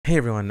Hey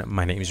everyone,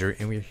 my name is Rewt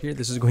and we're here.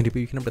 This is going to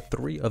be week number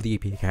 3 of the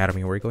AP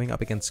Academy. We're going up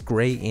against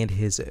Grey and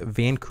his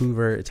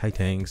Vancouver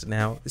Titangs.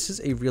 Now, this is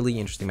a really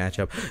interesting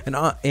matchup,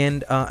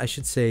 and I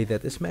should say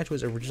that this match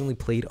was originally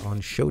played on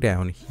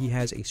Showdown. He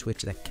has a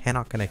switch that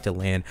cannot connect to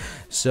LAN,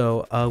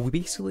 so I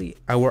basically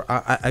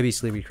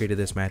recreated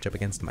this matchup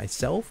against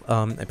myself.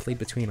 I played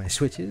between my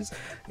switches,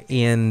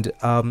 and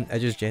I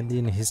just genned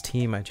in his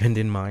team, I genned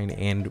in mine,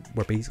 and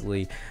we're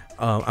basically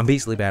I'm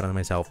basically battling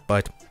myself,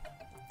 but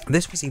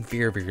this was a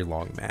very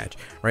long match,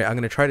 right? I'm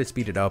gonna try to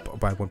speed it up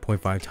by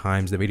 1.5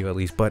 times the video at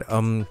least, but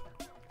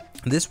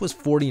this was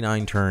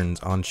 49 turns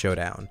on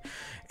Showdown,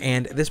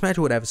 and this match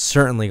would have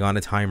certainly gone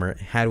a timer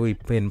had we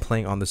been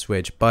playing on the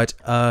Switch. But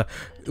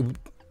it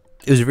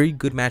was a very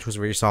good match, was a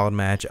very solid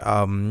match.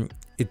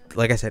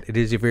 Like I said, it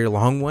is a very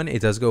long one.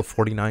 It does go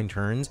 49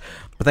 turns,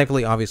 but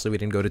thankfully, obviously, we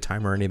didn't go to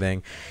timer or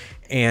anything,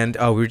 and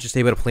we were just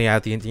able to play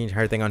out the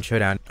entire thing on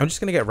Showdown. I'm just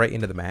gonna get right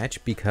into the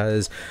match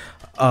because,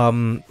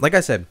 like I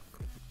said,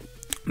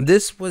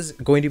 this was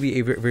going to be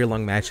a very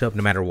long matchup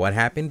no matter what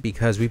happened,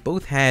 because we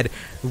both had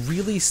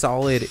really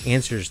solid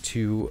answers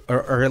to,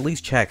 or at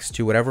least checks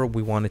to whatever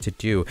we wanted to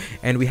do,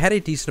 and we had a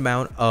decent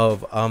amount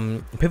of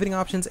pivoting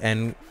options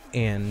and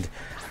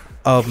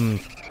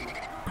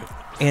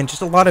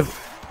just a lot of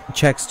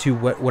checks to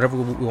whatever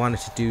we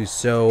wanted to do.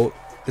 So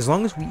as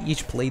long as we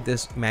each played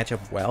this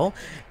matchup well,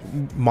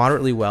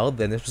 moderately well,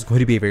 then this was going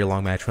to be a very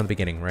long match from the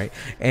beginning, right?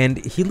 And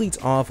he leads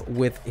off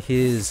with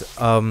his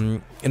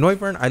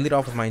Noivern, I lead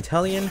off with my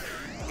Intellion,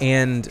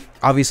 and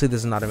obviously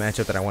this is not a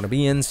matchup that I want to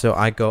be in, so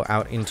I go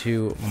out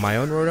into my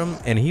own Rotom,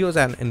 and he goes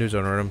out into his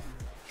own Rotom.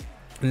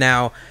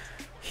 Now,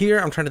 here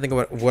I'm trying to think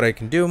about what I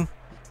can do.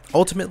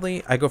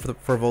 Ultimately, I go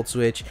for a Volt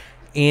Switch,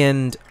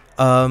 and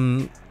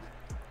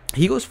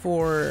he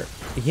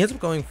ends up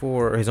going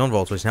for his own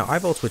Volt Switch. Now, I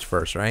Volt Switch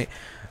first, right?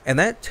 And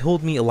that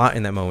told me a lot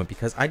in that moment,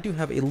 because I do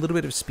have a little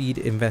bit of speed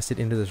invested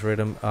into this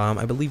Rotom.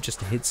 I believe just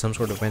to hit some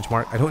sort of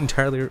benchmark. I don't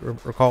entirely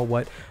recall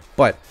what,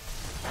 but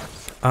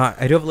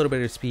I do have a little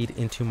bit of speed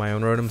into my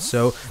own Rotom,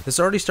 so this is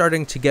already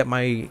starting to get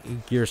my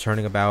gears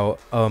turning about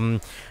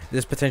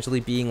this potentially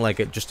being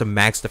like just a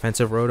max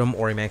defensive Rotom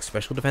or a max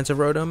special defensive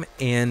Rotom,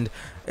 and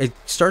it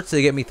starts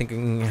to get me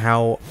thinking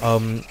how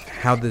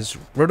this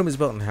Rotom is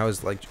built and how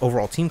his like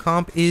overall team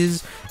comp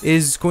is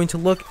going to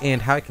look,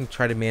 and how I can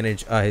try to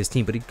manage his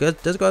team. But he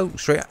does go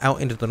straight out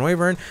into the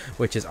Noivern,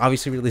 which is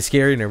obviously really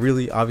scary, and I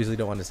really obviously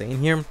don't want to stay in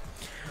here.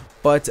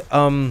 But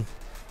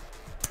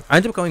I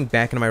ended up going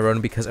back into my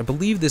Rotom because I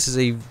believe this is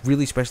a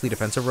really specially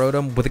defensive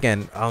Rotom with,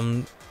 again,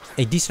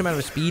 a decent amount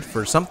of speed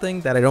for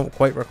something that I don't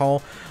quite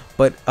recall.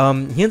 But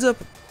he ends up,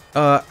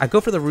 I go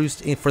for the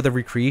Roost for the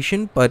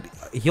recreation, but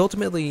he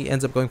ultimately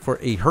ends up going for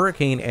a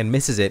Hurricane and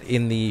misses it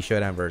in the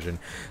Showdown version.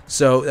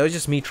 So that was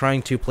just me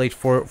trying to play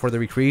for the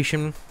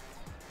recreation.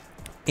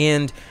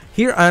 And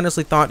here I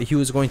honestly thought he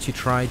was going to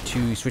try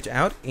to switch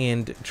out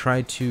and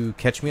try to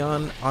catch me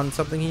on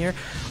something here,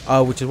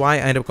 which is why I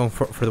ended up going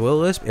for the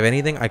Will-O-Wisp. If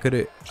anything, I could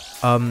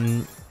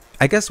have,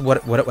 I guess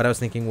what I was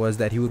thinking was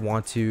that he would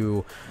want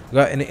to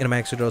go out in a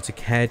max drill to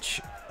catch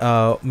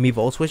me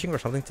Volt Switching or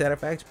something to that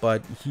effect,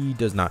 but he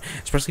does not.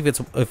 Especially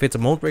if it's a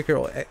Mold Breaker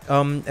or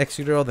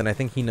Excadrill, then I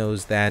think he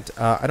knows that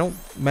I don't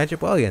match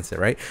up well against it,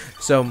 right?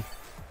 So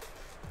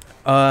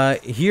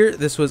here,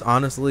 this was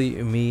honestly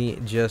me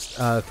just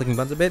clicking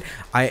buttons a bit.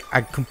 I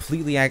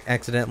completely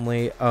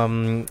accidentally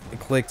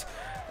clicked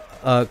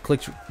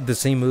the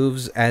same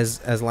moves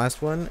as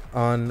last one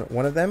on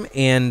one of them,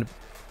 and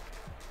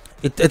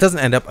it doesn't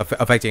end up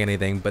affecting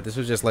anything. But this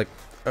was just like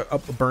a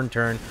burn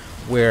turn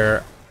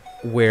where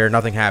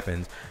nothing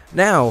happens.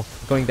 Now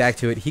going back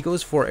to it, he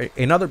goes for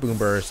another Boom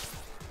Burst,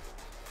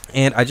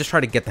 and I just try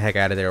to get the heck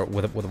out of there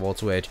with a Volt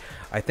Switch.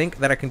 I think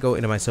that I can go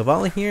into my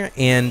Silvally here,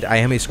 and I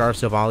am a Scarf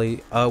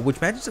Silvally, which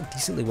matches up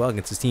decently well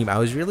against his team. I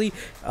was really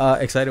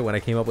excited when I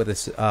came up with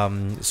this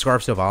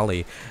Scarf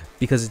Silvally,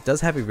 because it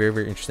does have a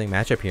very interesting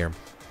matchup here.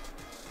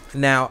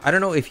 Now, I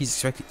don't know if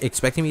he's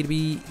expecting me to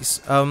be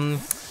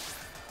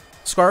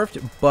Scarfed,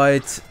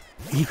 but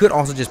he could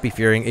also just be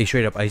fearing a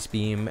straight up Ice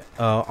Beam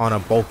on a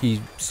bulky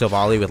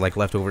Silvally with like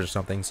leftovers or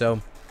something. So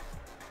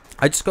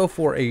I just go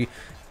for a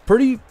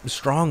pretty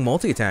strong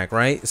multi-attack,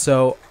 right?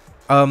 So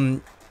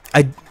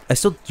I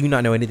still do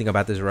not know anything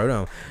about this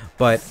Rotom,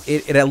 but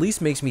it at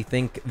least makes me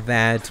think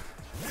that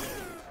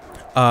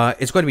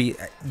it's going to be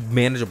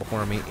manageable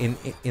for me in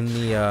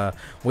the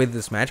way that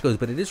this match goes.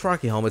 But it is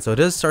Rocky Helmet, so it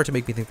does start to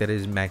make me think that it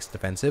is max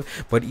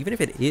defensive. But even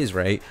if it is,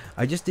 right,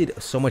 I just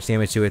did so much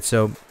damage to it,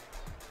 so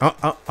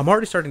I'm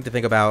already starting to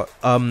think about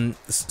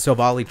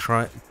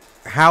Silvally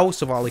how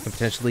Silvally can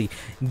potentially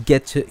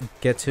get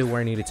to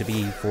where I need it to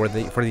be for the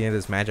end of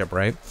this matchup,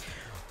 right?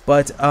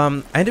 But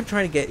I ended up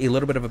trying to get a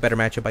little bit of a better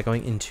matchup by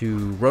going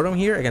into Rotom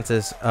here against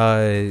this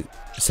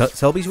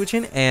Celebi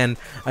switch-in, and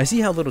I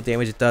see how little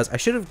damage it does. I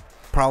should have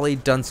probably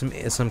done some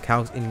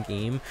calcs in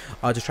game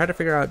to try to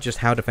figure out just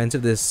how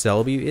defensive this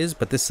Celebi is.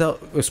 But this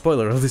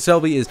spoiler, the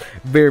Celebi is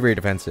very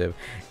defensive,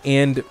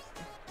 and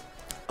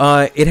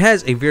It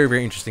has a very,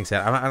 very interesting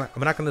set. I'm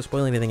not going to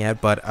spoil anything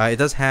yet, but it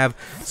does have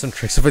some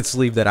tricks up its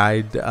sleeve that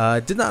I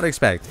did not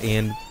expect,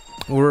 and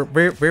were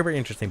very, very, very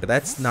interesting. But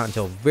that's not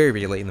until very,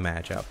 very late in the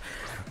matchup.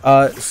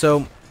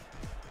 So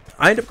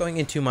I end up going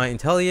into my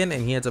Inteleon,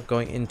 and he ends up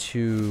going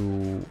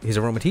into his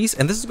Aromatisse,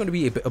 and this is going to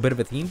be a bit of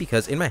a theme,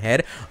 because in my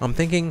head, I'm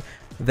thinking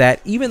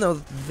that even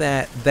though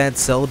that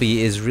Celebi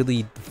is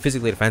really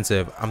physically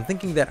defensive, I'm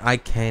thinking that I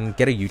can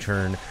get a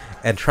U-turn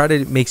and try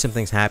to make some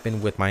things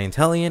happen with my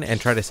Inteleon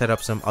and try to set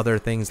up some other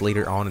things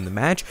later on in the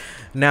match.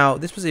 Now,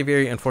 this was a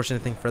very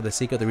unfortunate thing for the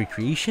sake of the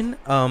recreation.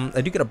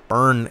 I do get a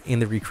burn in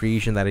the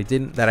recreation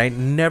that I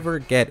never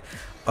get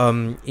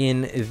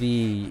in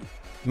the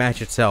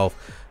match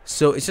itself.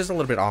 So it's just a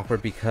little bit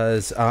awkward,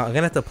 because I'm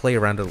gonna have to play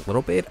around it a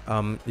little bit.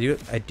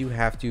 I do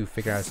have to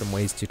figure out some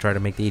ways to try to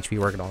make the HP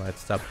work and all that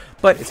stuff,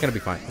 but it's gonna be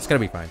fine. It's gonna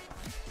be fine.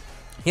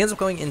 He ends up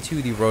going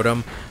into the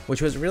Rotom,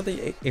 which was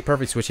really a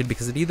perfect switch in,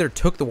 because it either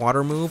took the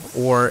water move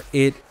or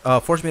it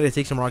forced me to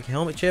take some Rocky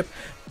Helmet Chip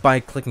by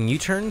clicking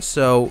U-turn.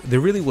 So there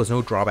really was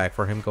no drawback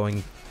for him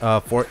going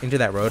into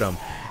that Rotom,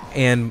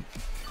 and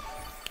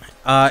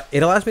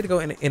it allows me to go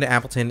into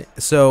Appleton.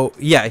 So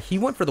yeah, he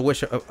went for the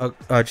wish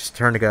just a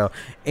turn ago,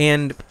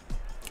 and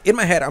in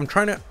my head, I was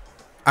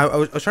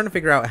trying to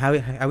figure out how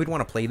we'd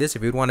want to play this.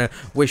 If you'd want to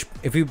wish,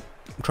 if you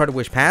try to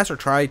wish pass or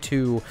try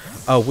to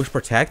wish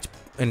protect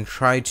and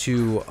try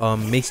to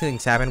make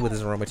things happen with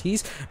his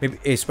Aromatisse, maybe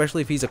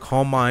especially if he's a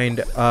Calm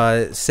Mind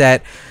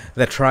set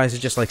that tries to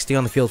just like stay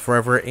on the field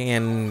forever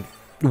and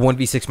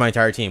 1v6 my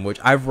entire team, which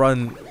I've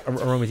run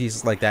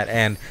Aromatisse like that,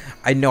 and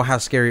I know how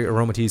scary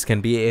Aromatisse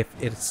can be if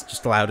it's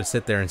just allowed to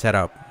sit there and set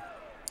up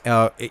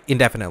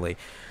indefinitely.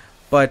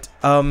 But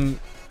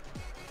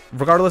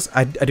regardless,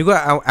 I do go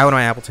out on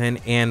my Appleton,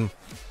 and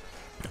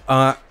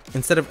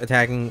instead of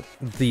attacking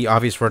the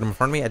obvious Rotom in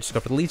front of me, I just go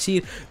for the lead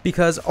seed,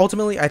 because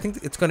ultimately I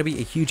think it's going to be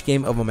a huge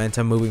game of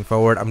momentum moving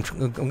forward. I'm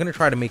going to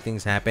try to make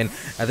things happen,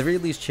 at the very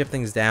least chip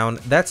things down.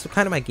 That's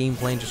kind of my game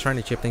plan, just trying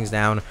to chip things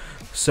down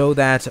so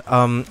that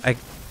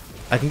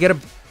I can get a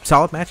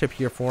solid matchup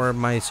here for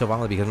my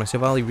Silvally, because my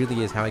Silvally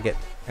really is how I'm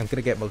going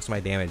to get most of my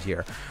damage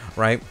here,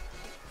 right?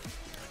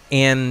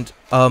 And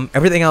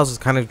everything else is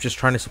kind of just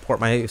trying to support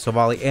my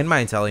Silvally and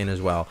my Inteleon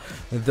as well.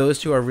 Those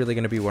two are really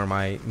going to be where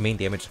my main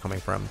damage is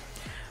coming from.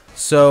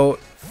 So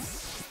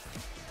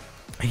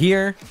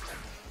here,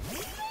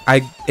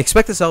 I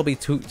expect the Celebi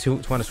to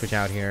want to switch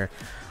out here,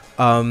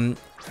 and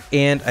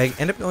I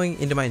end up going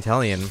into my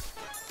Inteleon,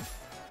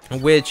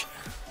 which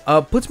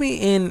puts me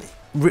in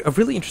a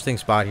really interesting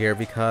spot here,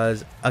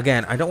 because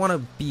again, I don't want to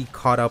be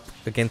caught up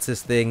against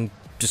this thing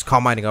just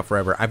Calm Minding up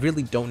forever. I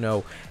really don't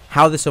know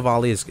how the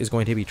Silvally is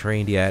going to be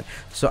trained yet,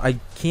 so I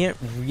can't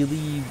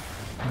really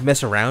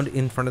mess around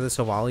in front of the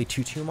Silvally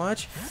too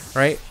much,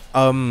 right?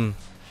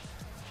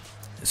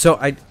 So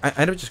I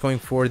end up just going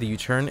for the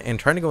U-turn and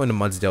trying to go into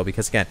Mudsdale,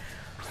 because again,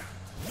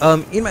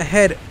 in my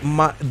head,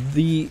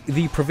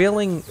 the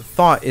prevailing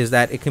thought is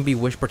that it can be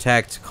Wish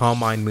Protect, Calm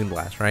Mind,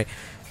 Moonblast, right?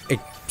 It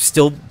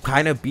still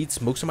kind of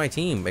beats most of my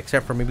team,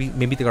 except for maybe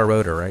the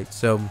Garbodor, right?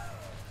 So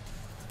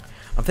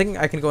I'm thinking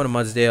I can go into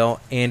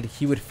Mudsdale, and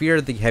he would fear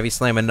the Heavy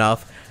Slam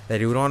enough that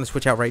he would want to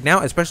switch out right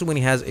now, especially when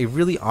he has a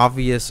really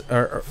obvious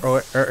or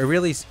a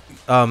really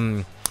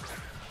solid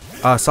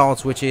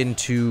switch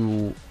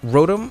into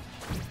Rotom.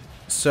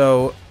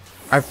 So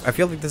I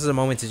feel like this is a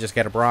moment to just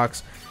get a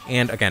Brox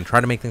and again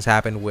try to make things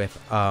happen with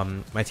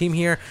my team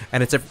here,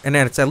 and it's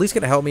at least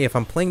going to help me if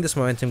I'm playing this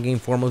momentum game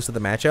for most of the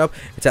matchup.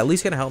 It's at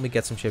least going to help me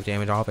get some chip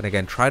damage off, and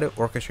again try to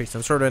orchestrate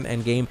some sort of an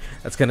end game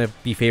that's going to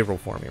be favorable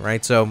for me,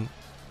 right? So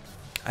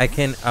I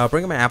can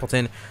bring in my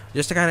Appleton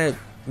just to kind of,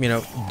 you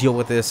know, deal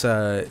with this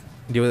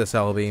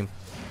Celebi,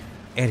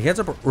 and he ends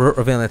up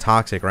revealing the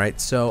Toxic,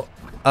 right? So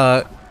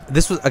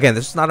this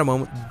was not a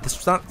moment, this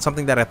was not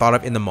something that I thought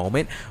of in the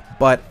moment,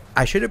 but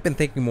I should have been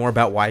thinking more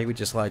about why he would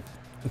just like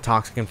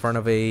Toxic in front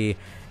of a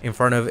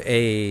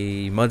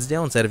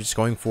Mudsdale instead of just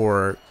going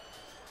for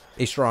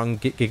a strong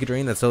Giga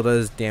Drain that still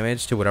does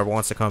damage to whatever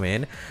wants to come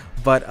in.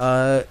 But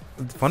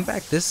fun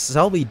fact, this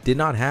Celebi did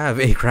not have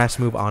a crash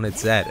move on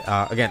its set.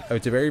 Again,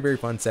 it's a very, very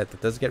fun set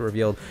that does get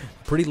revealed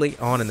pretty late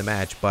on in the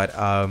match, but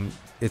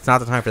it's not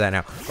the time for that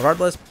now.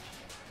 Regardless,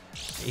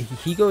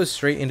 he goes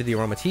straight into the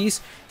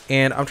Aromatisse,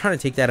 and I'm trying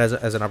to take that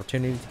as an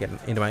opportunity to get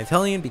into my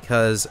Inteleon,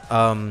 because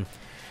I'm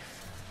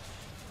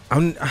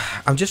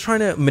just trying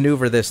to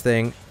maneuver this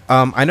thing.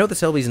 I know the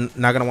Celebi's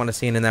not going to want to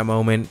stay in that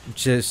moment,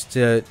 just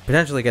to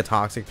potentially get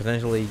Toxic,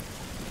 potentially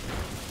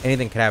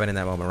anything could happen in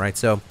that moment, right?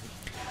 So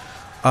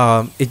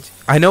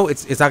I know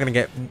it's not going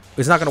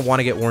to want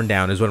to get worn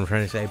down, is what I'm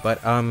trying to say,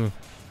 but I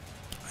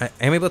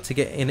am able to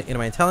get into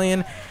my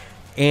Inteleon,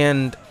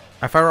 and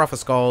I fire off a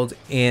Scald,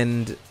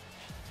 and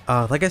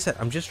like I said,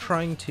 I'm just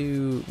trying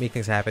to make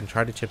things happen,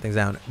 try to chip things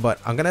down, but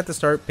I'm going to have to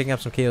start picking up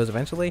some KOs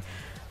eventually,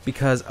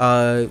 because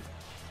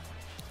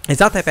it's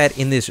not that bad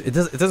in this. It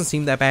doesn't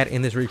seem that bad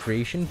in this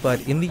recreation,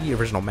 but in the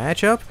original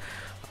matchup,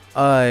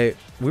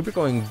 we were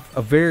going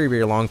a very,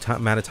 very long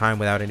amount of time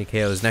without any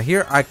KOs. Now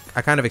here, I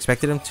kind of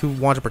expected him to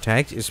want to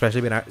protect,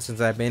 especially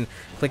since I've been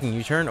clicking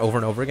U-turn over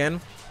and over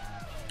again.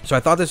 So I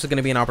thought this was going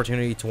to be an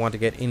opportunity to want to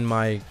get in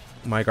my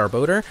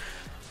GARBODOR.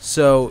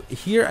 So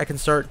here I can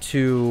start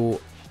to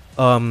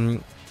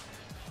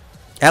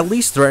at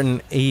least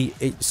threaten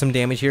some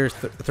damage here,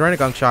 threaten a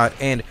gunk shot,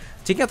 and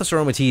taking out the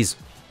Aromatisse.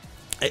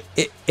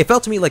 It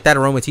felt to me like that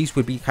Aromatisse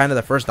would be kind of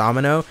the first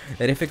domino,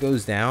 that if it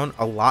goes down,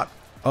 a lot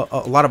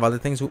of other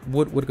things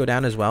would go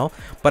down as well.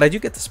 But I do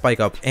get the spike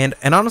up, and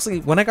honestly,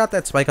 when I got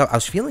that spike up, I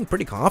was feeling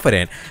pretty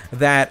confident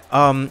that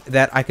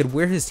that I could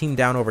wear his team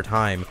down over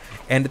time.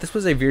 And this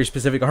was a very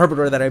specific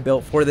GARBODOR that I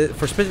built for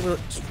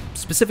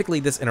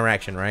specifically this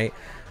interaction, right?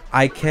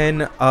 I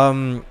can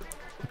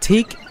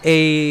take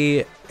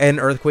an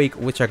Earthquake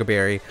with Chuck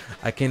Berry.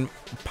 I can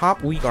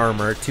pop Weak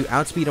Armor to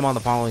outspeed him on the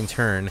following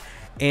turn,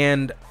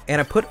 and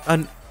I put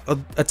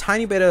a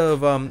tiny bit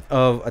of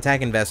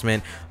attack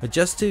investment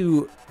just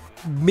to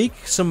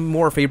make some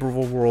more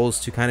favorable rolls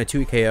to kind of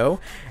 2 KO.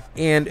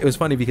 And it was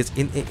funny because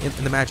in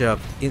the matchup,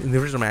 in the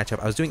original matchup,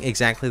 I was doing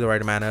exactly the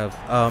right amount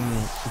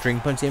of Drain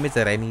Punch damage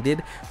that I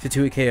needed to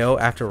 2 KO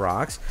after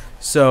rocks.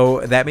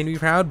 So that made me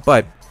proud.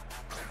 But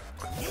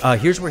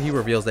here's where he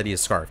reveals that he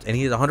is Scarfed, and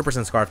he is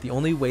 100% Scarfed. The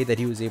only way that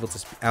he was able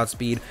to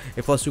outspeed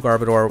a +2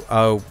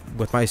 GARBODOR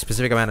with my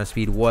specific amount of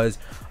speed was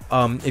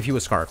if he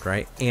was Scarfed,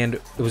 right? And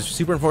it was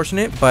super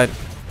unfortunate, but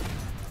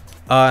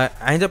I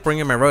ended up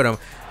bringing my Rotom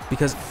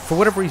because for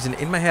whatever reason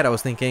in my head I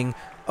was thinking,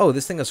 oh,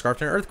 this thing is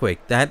Scarfed in an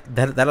Earthquake. That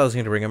I was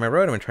going to bring in my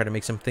Rotom and try to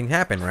make something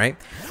happen, right?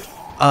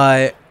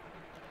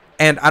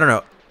 And I don't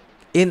know.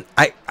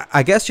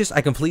 I guess just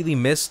I completely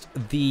missed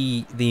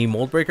the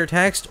Mold Breaker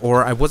text,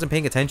 or I wasn't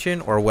paying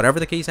attention, or whatever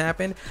the case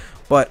happened.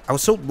 But I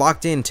was so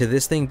locked into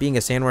this thing being a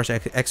Sandrush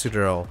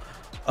Excadrill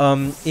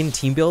in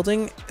team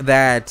building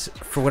that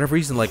for whatever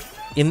reason, like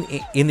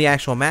in the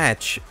actual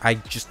match, I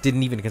just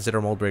didn't even consider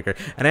Mold Breaker,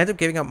 and I ended up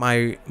giving up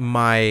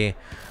my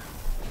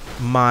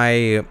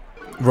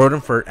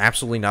Rotom for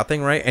absolutely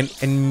nothing, right?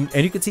 And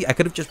you can see I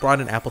could have just brought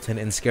in Appleton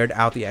and scared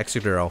out the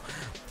Excadrill,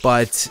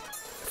 but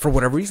for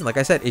whatever reason, like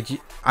I said,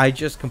 I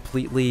just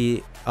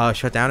completely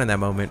shut down in that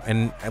moment,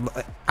 and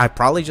I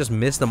probably just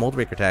missed the Mold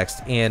Breaker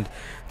text and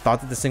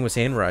thought that this thing was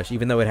Sandrush,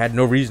 even though it had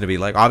no reason to be.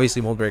 Like,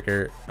 obviously Mold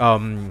Breaker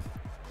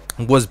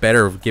was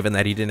better given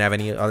that he didn't have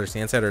any other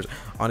Sand Setters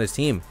on his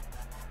team.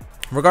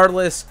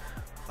 Regardless,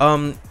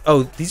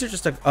 oh, these are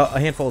just a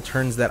handful of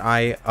turns that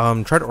I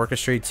try to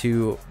orchestrate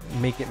to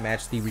make it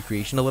match the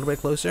recreation a little bit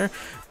closer,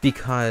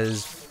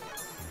 because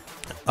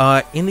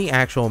in the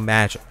actual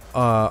match,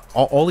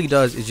 all he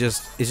does is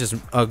just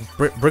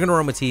bring an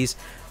Aromatisse,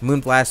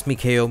 Moonblast me,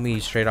 KO me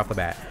straight off the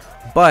bat.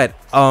 But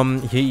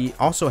he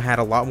also had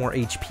a lot more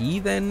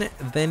HP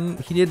than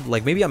he did.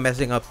 Like, maybe I'm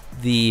messing up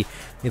the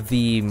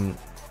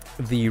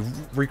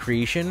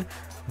recreation,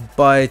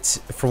 but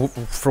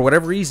for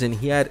whatever reason,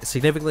 he had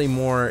significantly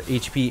more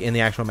HP in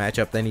the actual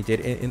matchup than he did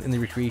in the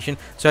recreation.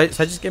 So I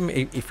just gave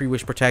him a free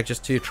Wish Protect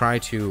just to try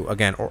to,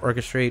 again,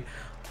 orchestrate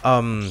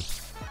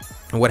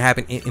what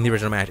happened in the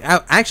original match.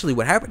 Actually,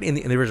 what happened in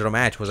the original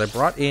match was I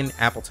brought in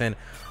Appleton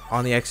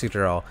on the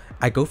Excadrill.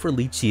 I go for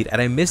Leech Seed,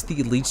 and I missed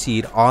the Leech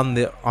Seed on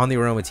the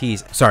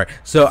Aromatisse. Sorry.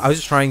 So I was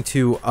just trying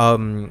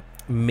to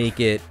make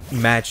it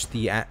match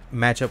the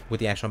matchup with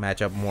the actual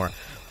matchup more.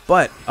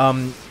 But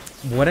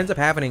what ends up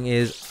happening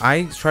is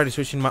I try to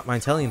switch in my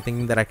Inteleon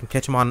thinking that I can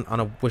catch him on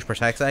a Wish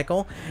Protect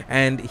cycle,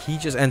 and he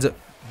just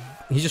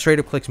straight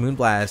up clicks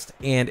Moonblast,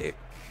 and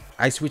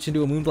I switched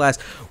into a Moonblast,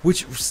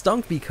 which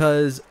stunk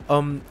because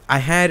I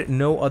had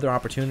no other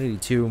opportunity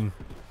to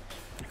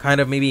kind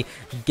of maybe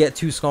get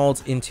 2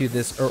 Scalds into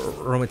this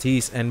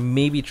Aromatisse and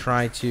maybe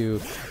try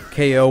to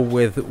KO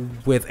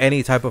with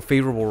any type of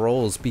favorable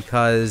rolls,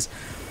 because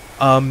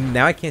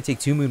now I can't take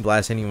 2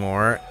 Moonblasts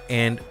anymore,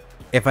 and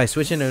if I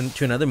switch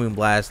into another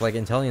Moonblast, like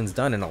Inteleon's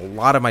done, and a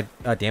lot of my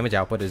damage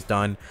output is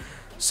done.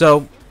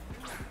 So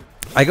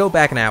I go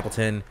back in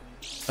Appleton,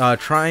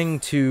 trying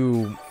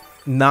to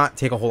not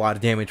take a whole lot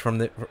of damage from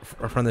the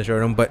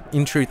Rotom, but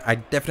in truth, I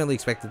definitely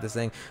expected this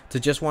thing to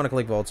just want to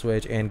click Volt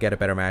Switch and get a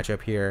better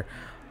matchup here,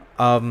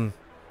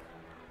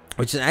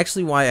 which is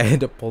actually why I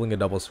ended up pulling a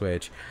double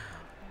switch.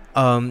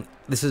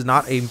 This is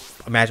not a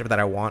matchup that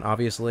I want,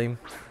 obviously,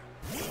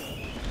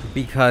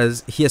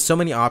 because he has so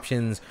many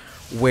options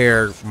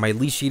where my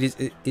Leech Seed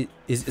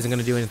isn't going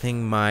to do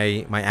anything,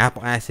 my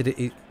Apple Acid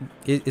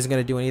isn't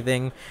going to do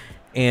anything,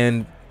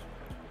 and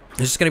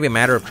it's just going to be a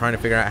matter of trying to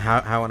figure out how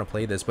I want to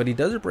play this. But he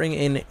does bring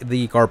in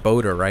the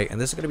GARBODOR, right? And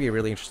this is going to be a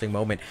really interesting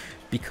moment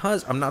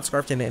because I'm not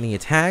scarfed into any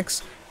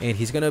attacks, and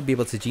he's going to be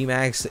able to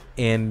G-Max,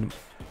 and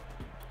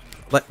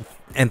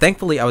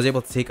thankfully I was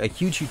able to take a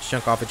huge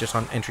chunk off it just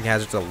on entry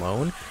hazards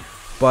alone.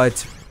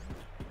 But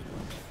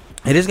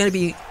it is going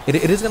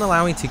to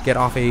allow me to get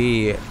off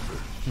a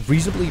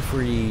reasonably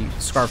free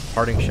Scarf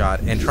Parting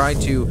Shot and try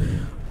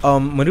to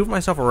maneuver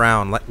myself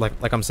around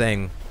like I'm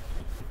saying.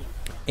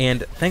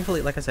 And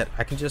thankfully, like I said,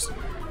 I can just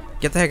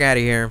get the heck out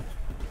of here,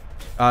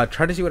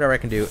 try to see whatever I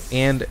can do.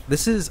 And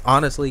this is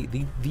honestly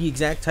the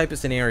exact type of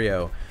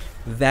scenario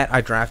that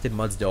I drafted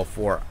Mudsdale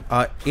for.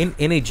 In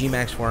a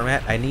Gmax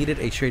format, I needed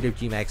a straight up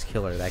Gmax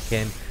killer that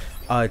can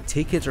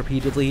take hits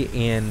repeatedly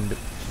and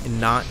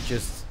not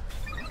just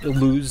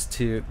lose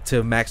to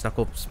Max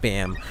Knuckle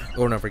spam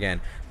over and over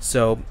again.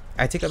 So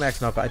I take a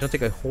Max Knuckle, I don't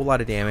take a whole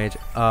lot of damage,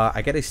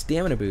 I get a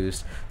stamina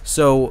boost,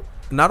 so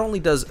not only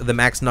does the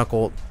Max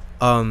Knuckle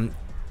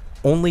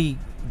only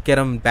get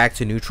him back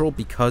to neutral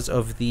because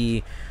of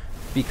the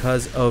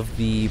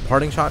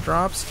parting shot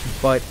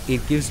drops, but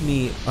it gives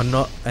me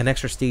an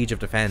extra stage of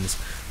defense,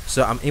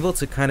 so I'm able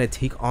to kind of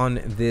take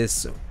on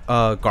this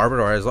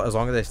Garbodor as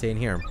long as I stay in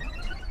here.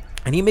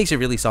 And he makes a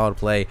really solid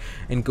play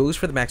and goes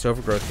for the max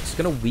overgrowth. It's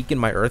going to weaken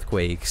my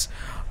Earthquakes.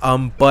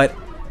 But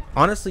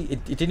honestly,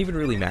 it didn't even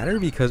really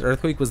matter because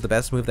Earthquake was the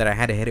best move that I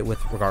had to hit it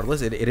with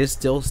regardless. It is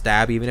still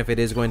stab, even if it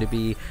is going to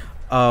be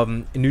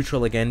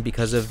neutral again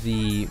because of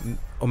the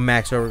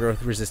max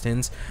overgrowth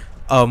resistance.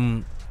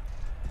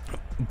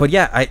 But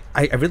yeah,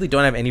 I really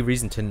don't have any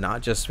reason to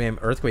not just spam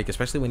Earthquake,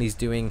 especially when he's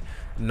doing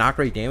not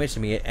great damage to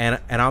me. And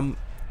I'm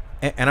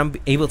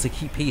able to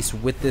keep pace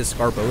with this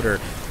Garbodor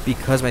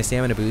because my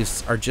stamina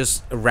boosts are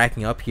just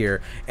racking up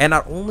here. And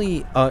not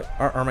only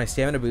are my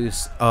stamina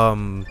boosts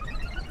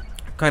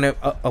kind of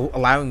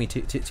allowing me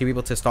to be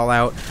able to stall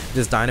out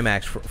this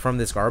Dynamax from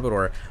this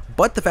Garbodor,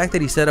 but the fact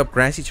that he set up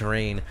grassy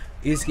terrain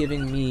is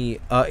giving me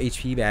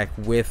HP back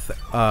with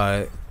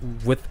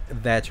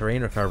that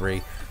terrain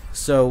recovery.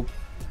 So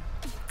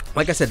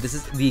like I said, this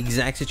is the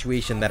exact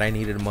situation that I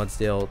needed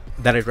Mudsdale,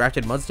 that I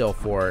drafted Mudsdale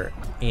for,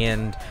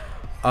 and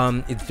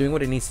it's doing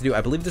what it needs to do.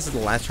 I believe this is the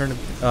last turn of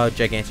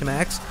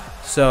Gigantamax,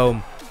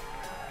 so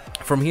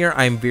from here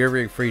I'm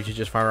very free to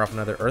just fire off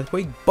another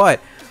Earthquake. But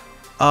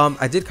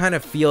I did kind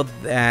of feel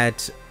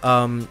that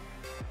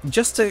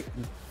just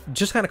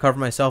kind of cover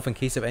myself in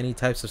case of any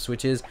types of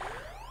switches.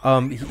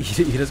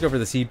 He does go for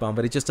the Seed Bomb,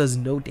 but it just does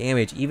no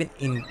damage.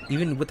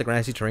 Even with the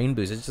grassy terrain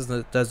boost, it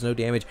just does no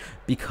damage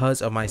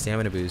because of my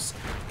stamina boost.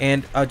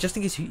 And just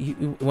in case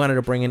you wanted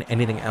to bring in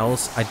anything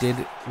else, I did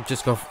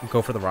just go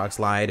for the Rock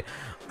Slide.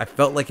 I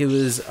felt like it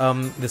was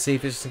the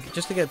safest,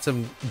 just to get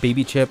some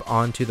Baby Chip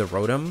onto the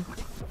Rotom,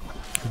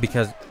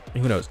 because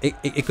who knows,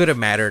 it could have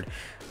mattered.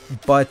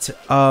 But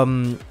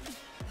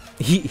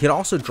he had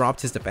also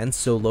dropped his defense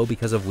so low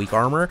because of weak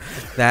armor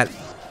that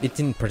it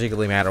didn't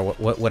particularly matter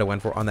what it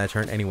went for on that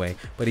turn anyway.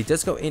 But he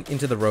does go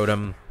into the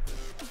Rotom,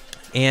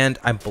 and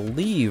I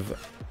believe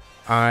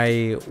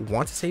I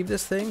want to save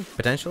this thing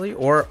potentially,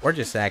 or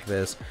just sack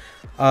this.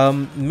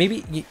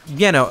 Maybe,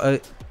 yeah, no,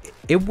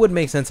 it would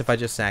make sense if I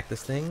just sack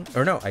this thing,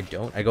 or no, I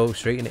don't. I go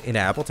straight into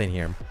Appleton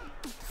here.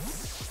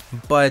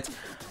 But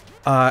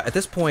at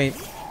this point,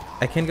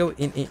 I can go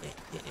into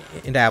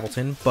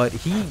Appleton, but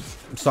he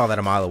saw that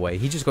a mile away.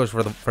 He just goes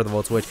for the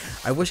Volt Switch.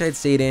 I wish I had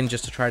stayed in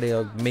just to try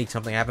to make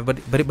something happen, but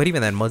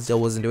even then, Mudsdale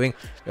wasn't doing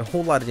a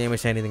whole lot of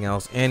damage to anything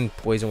else, and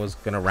Poison was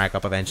gonna rack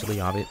up eventually,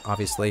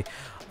 obviously.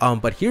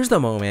 But here's the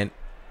moment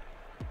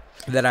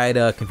that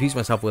I'd confused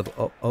myself with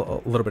a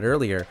little bit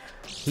earlier.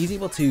 He's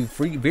able to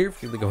very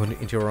freely go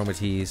into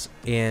Aromatisse,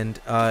 and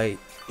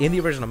in the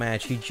original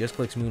match, he just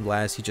clicks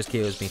Moonblast, he just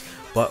KOs me.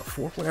 But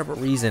for whatever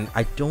reason,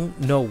 I don't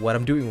know what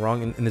I'm doing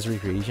wrong in this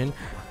recreation.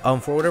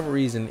 For whatever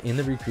reason, in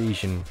the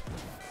recreation,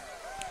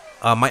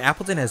 my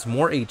Appleton has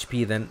more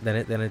HP than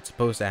it's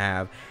supposed to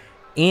have,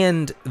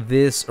 and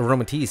this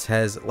Aromatisse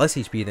has less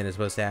HP than it's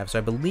supposed to have. So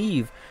I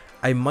believe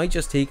I might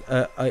just take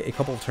a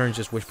couple of turns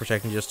just Wish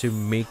Protecting just to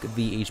make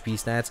the HP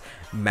stats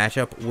match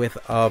up with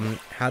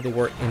how they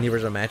were in the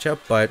original matchup.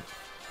 But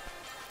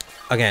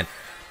again,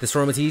 this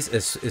Aromatisse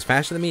is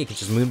faster than me. It can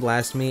just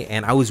Moonblast me,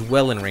 and I was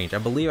well in range. I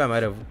believe I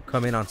might have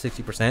come in on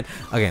 60%.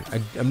 Again,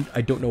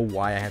 I don't know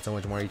why I had so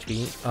much more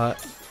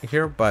HP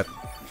here, but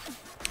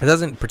it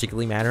doesn't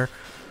particularly matter.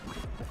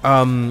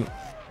 I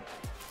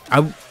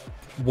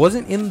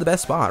wasn't in the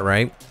best spot,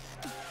 right?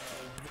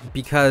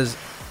 Because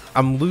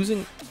I'm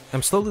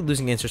slowly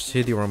losing interest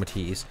to the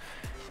Aromatisse,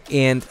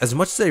 and as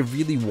much as I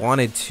really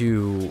wanted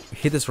to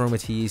hit this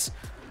Aromatisse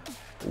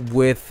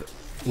with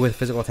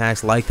physical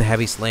attacks like the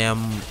Heavy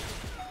Slam,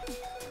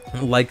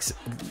 like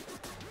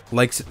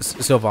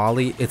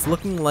Silvally, it's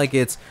looking like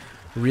it's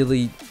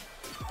really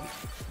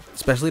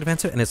specially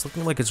defensive, and it's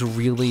looking like it's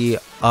really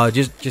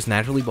just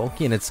naturally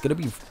bulky, and it's gonna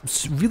be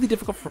really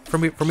difficult for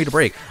me to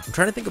break. I'm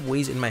trying to think of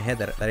ways in my head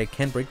that I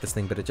can break this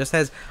thing, but it just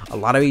has a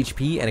lot of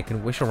HP and it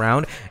can wish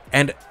around,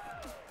 and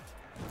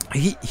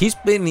he's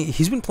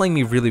been playing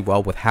me really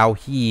well with how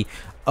he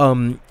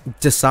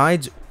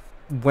decides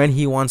when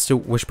he wants to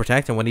Wish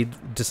Protect and when he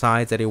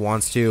decides that he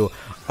wants to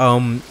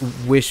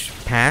Wish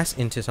Pass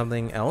into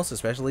something else,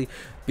 especially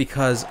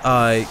because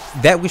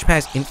that Wish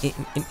Pass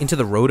into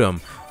the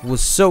Rotom was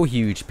so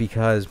huge,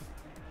 because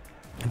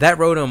that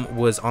Rotom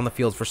was on the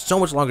field for so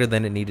much longer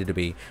than it needed to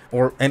be,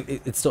 and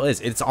it still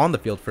is. It's on the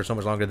field for so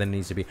much longer than it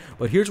needs to be.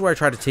 But here's where I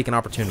try to take an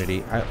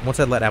opportunity. Once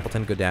I let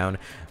Appleton go down,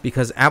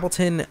 because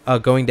Appleton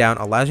going down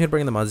allows me to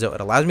bring in the Mudsdale.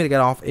 It allows me to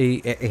get off a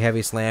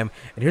Heavy Slam.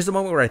 And here's the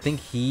moment where I think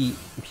he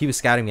was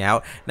scouting me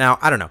out. Now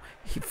I don't know.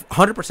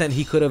 100%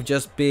 he could have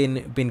just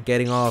been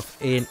getting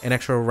off an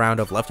extra round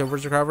of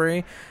leftovers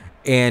recovery,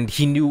 and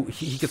he knew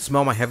he could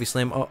smell my heavy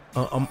slam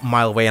a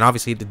mile away, and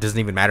obviously it doesn't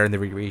even matter in the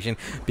recreation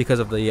because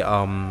of the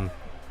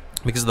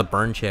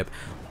burn chip.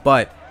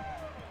 But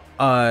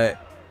I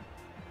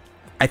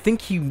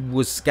think he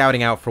was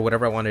scouting out for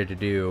whatever I wanted to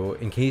do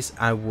in case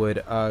I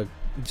would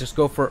just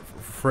go for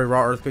a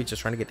raw earthquake,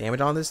 just trying to get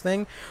damage on this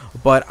thing.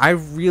 But I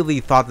really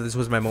thought that this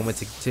was my moment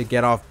to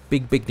get off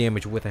big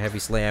damage with a heavy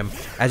slam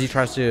as he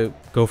tries to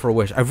go for a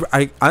wish.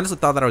 I honestly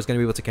thought that I was going to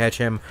be able to catch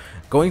him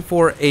going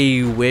for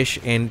a wish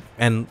and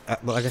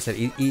like I said,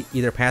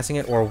 either passing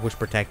it or wish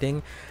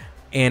protecting,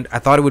 and I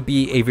thought it would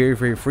be a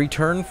very free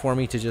turn for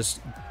me to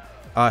just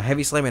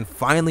heavy slam and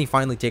finally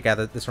take out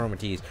this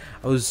Aromatisse.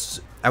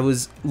 I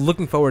was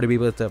looking forward to be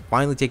able to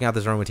finally take out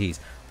this Aromatisse,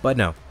 but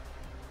no.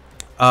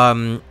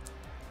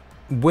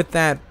 With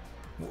that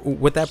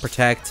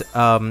protect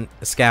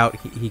scout,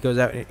 he goes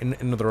out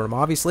into the room.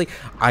 Obviously,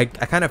 I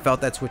kind of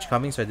felt that switch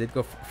coming, so I did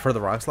go for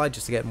the rock slide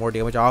just to get more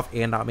damage off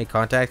and not make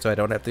contact, so I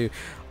don't have to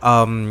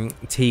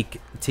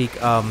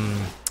take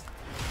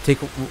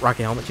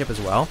Rocky Helmet Chip as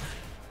well.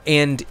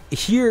 And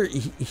here,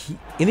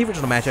 in the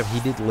original matchup, he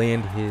did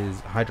land his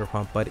Hydro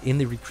Pump, but in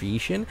the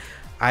recreation,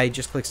 I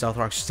just clicked Stealth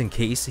Rocks just in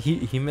case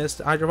he missed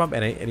Hydro Pump,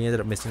 and he ended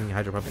up missing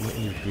Hydro Pump in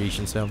the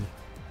recreation. So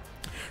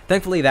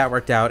thankfully that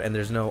worked out, and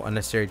there's no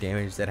unnecessary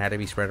damage that had to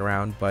be spread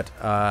around. But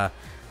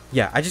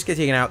yeah, I just get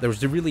taken out. There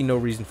was really no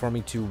reason for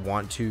me to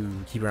want to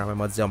keep around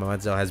my Mudsdale. My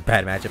Mudsdale has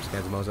bad matchups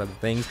against most other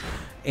things,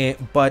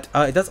 but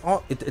it does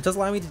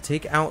allow me to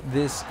take out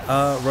this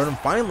Rotom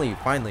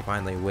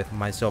finally with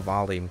my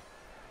Silvally,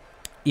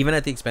 even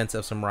at the expense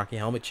of some Rocky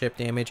Helmet Chip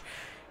damage.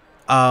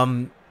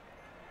 And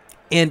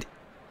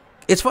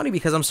it's funny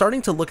because I'm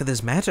starting to look at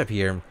this matchup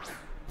here,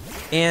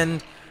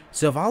 and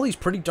Silvally's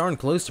pretty darn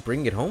close to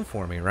bringing it home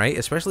for me, right?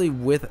 Especially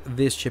with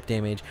this chip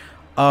damage.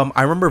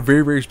 I remember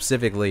very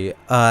specifically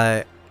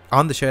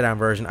on the Showdown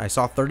version, I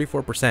saw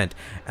 34%, and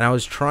I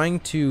was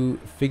trying to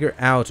figure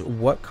out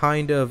what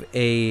kind of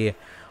a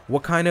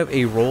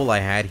roll I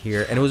had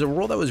here, and it was a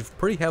roll that was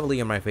pretty heavily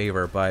in my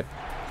favor, but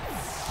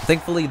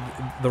thankfully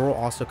the roll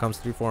also comes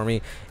through for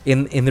me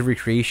in the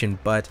recreation.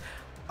 But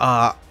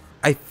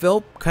I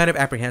felt kind of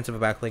apprehensive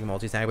about clicking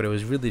multi-tag, but it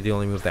was really the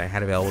only move that I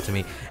had available to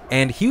me.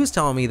 And he was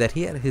telling me that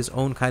he had his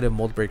own kind of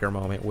mold breaker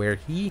moment where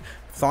he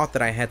thought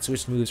that I had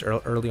switched moves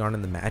early on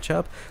in the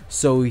matchup,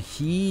 so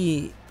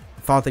he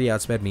thought that he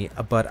outsped me,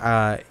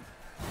 but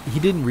he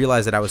didn't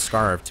realize that I was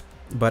scarfed.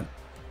 But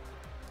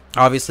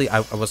obviously I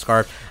was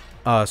scarfed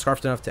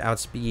enough to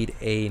outspeed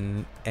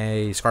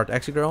a scarfed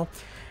Exegirl,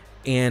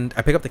 and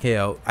I pick up the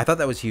KO. I thought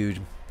that was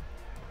huge.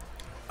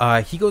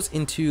 He goes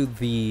into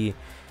the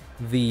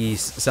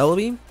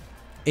Celebi,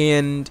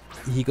 and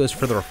he goes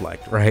for the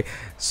Reflect, right?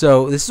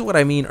 So this is what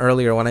I mean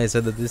earlier when I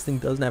said that this thing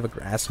doesn't have a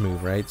grass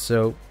move, right?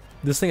 So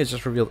this thing has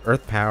just revealed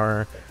Earth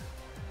Power,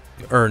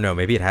 or no,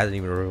 maybe it hasn't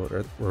even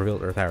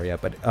revealed Earth Power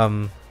yet, but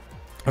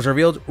it's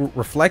revealed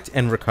Reflect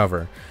and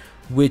Recover,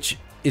 which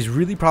is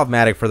really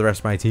problematic for the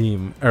rest of my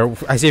team, or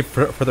I say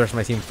for the rest of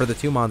my team, for the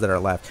two mons that are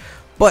left.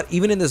 But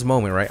even in this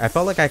moment, right, I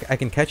felt like I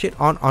can catch it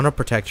on a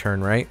Protect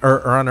turn, right,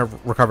 or on a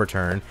Recover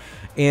turn,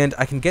 and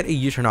I can get a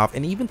U-turn off.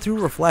 And even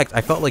through Reflect,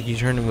 I felt like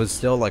U-turn was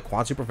still like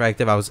quad super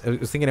effective. I was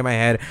thinking in my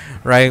head,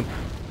 right,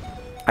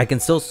 I can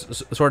still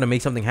sort of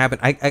make something happen.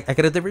 I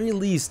could at the very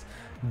least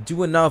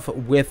do enough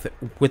with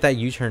that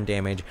U-turn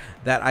damage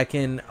that I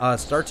can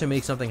start to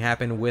make something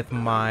happen with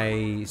my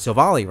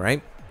Silvally,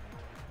 right?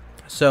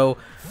 So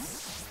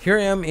here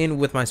I am in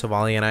with my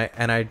Silvally,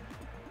 and I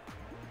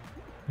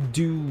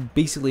do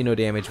basically no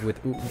damage with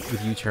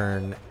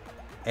U-turn,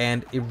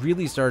 and it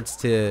really starts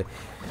to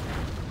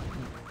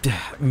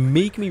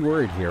make me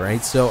worried here,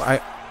 right? So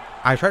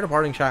I tried a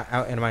parting shot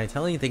out into my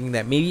Inteleon, thinking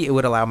that maybe it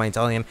would allow my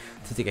Inteleon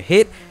to take a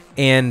hit,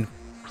 and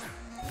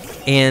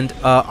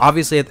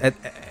obviously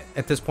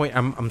at this point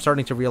I'm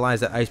starting to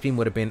realize that Ice Beam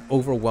would have been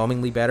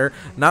overwhelmingly better,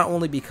 not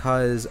only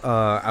because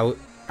I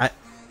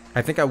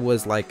think I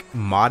was like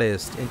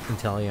modest in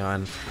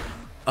Inteleon,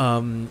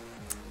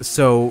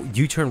 so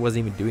U-turn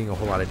wasn't even doing a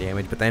whole lot of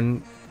damage, but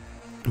then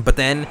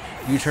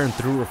U-turn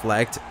through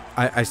Reflect,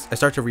 I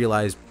start to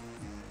realize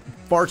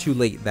far too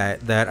late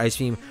that Ice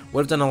Beam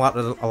would have done a lot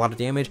of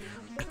damage.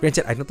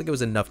 Granted, I don't think it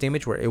was enough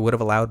damage where it would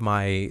have allowed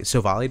my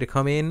Silvally to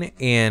come in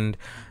and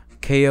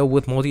KO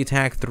with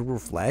multi-attack through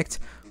Reflect,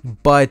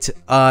 but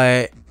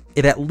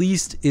it at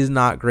least is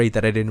not great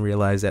that I didn't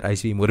realize that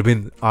Ice Beam would have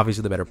been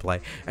obviously the better play.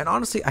 And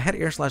honestly, I had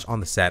Air Slash on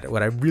the set.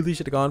 What I really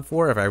should have gone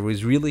for, if I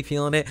was really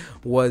feeling it,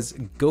 was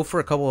go for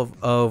a couple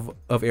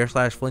of Air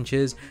Slash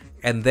flinches,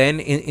 and then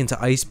into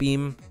Ice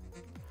Beam.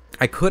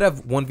 I could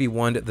have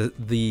 1v1'd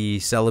the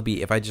Celebi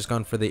if I just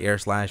gone for the Air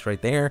Slash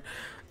right there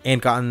and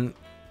gotten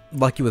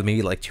lucky with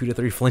maybe like 2 to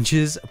 3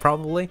 flinches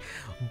probably,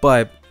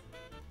 but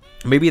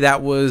maybe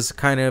that was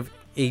kind of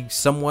a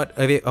somewhat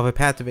of a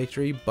path to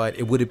victory, but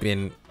it would have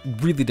been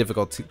really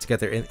difficult to get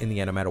there in the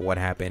end no matter what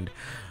happened.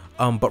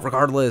 But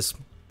regardless,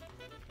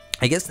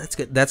 I guess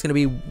that's gonna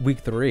be week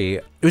 3.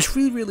 It was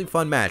really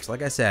fun match.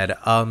 Like I said,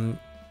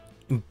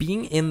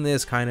 being in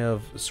this kind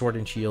of Sword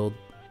and Shield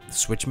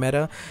Switch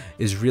meta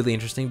is really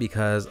interesting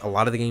because a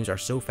lot of the games are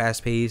so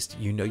fast paced.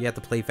 You know, you have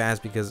to play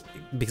fast because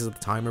of the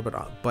timer.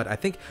 But I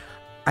think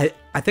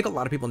a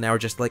lot of people now are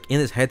just like in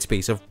this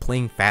headspace of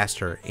playing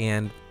faster,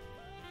 and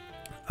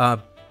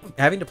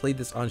having to play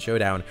this on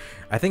Showdown,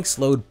 I think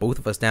slowed both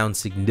of us down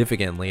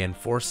significantly and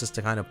forced us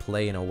to kind of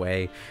play in a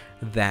way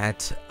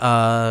that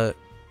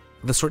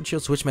the Sword and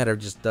Shield Switch meta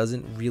just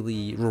doesn't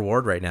really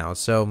reward right now.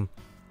 So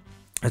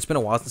it's been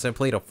a while since I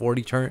played a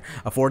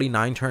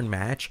 49 turn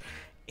match.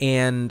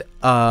 And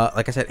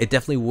like I said, it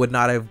definitely would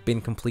not have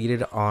been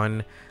completed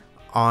on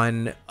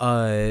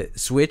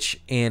Switch,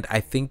 and I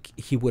think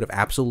he would have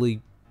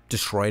absolutely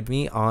destroyed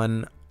me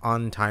on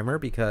timer,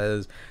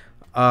 because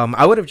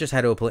I would have just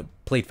had to have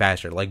played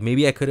faster. Like,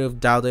 maybe I could have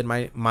dialed in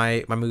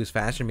my moves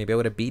faster. Maybe I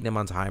would have beaten him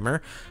on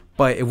timer,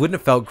 but it wouldn't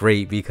have felt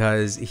great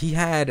because he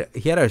had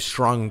a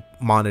strong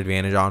mon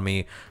advantage on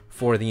me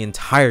for the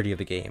entirety of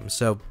the game.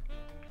 So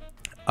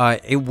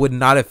it would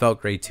not have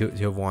felt great to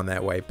have won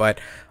that way. But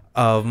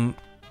who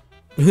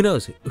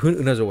knows?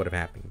 Who knows what would have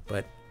happened?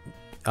 But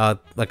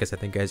like I said,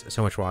 thank you guys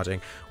so much for watching.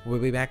 We'll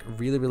be back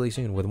really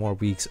soon with more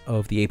weeks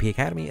of the AP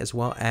Academy, as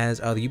well as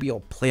the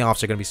UBL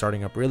playoffs are going to be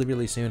starting up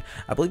really soon.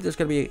 I believe there's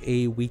going to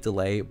be a week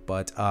delay,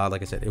 but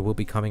like I said, it will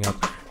be coming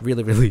up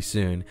really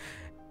soon.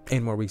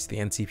 And more weeks to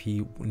the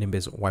NCP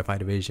Nimbus Wi-Fi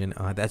division.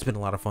 That's been a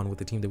lot of fun with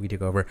the team that we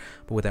took over.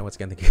 But with that, once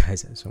again, thank you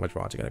guys so much for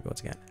watching. I gotta go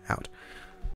once again out.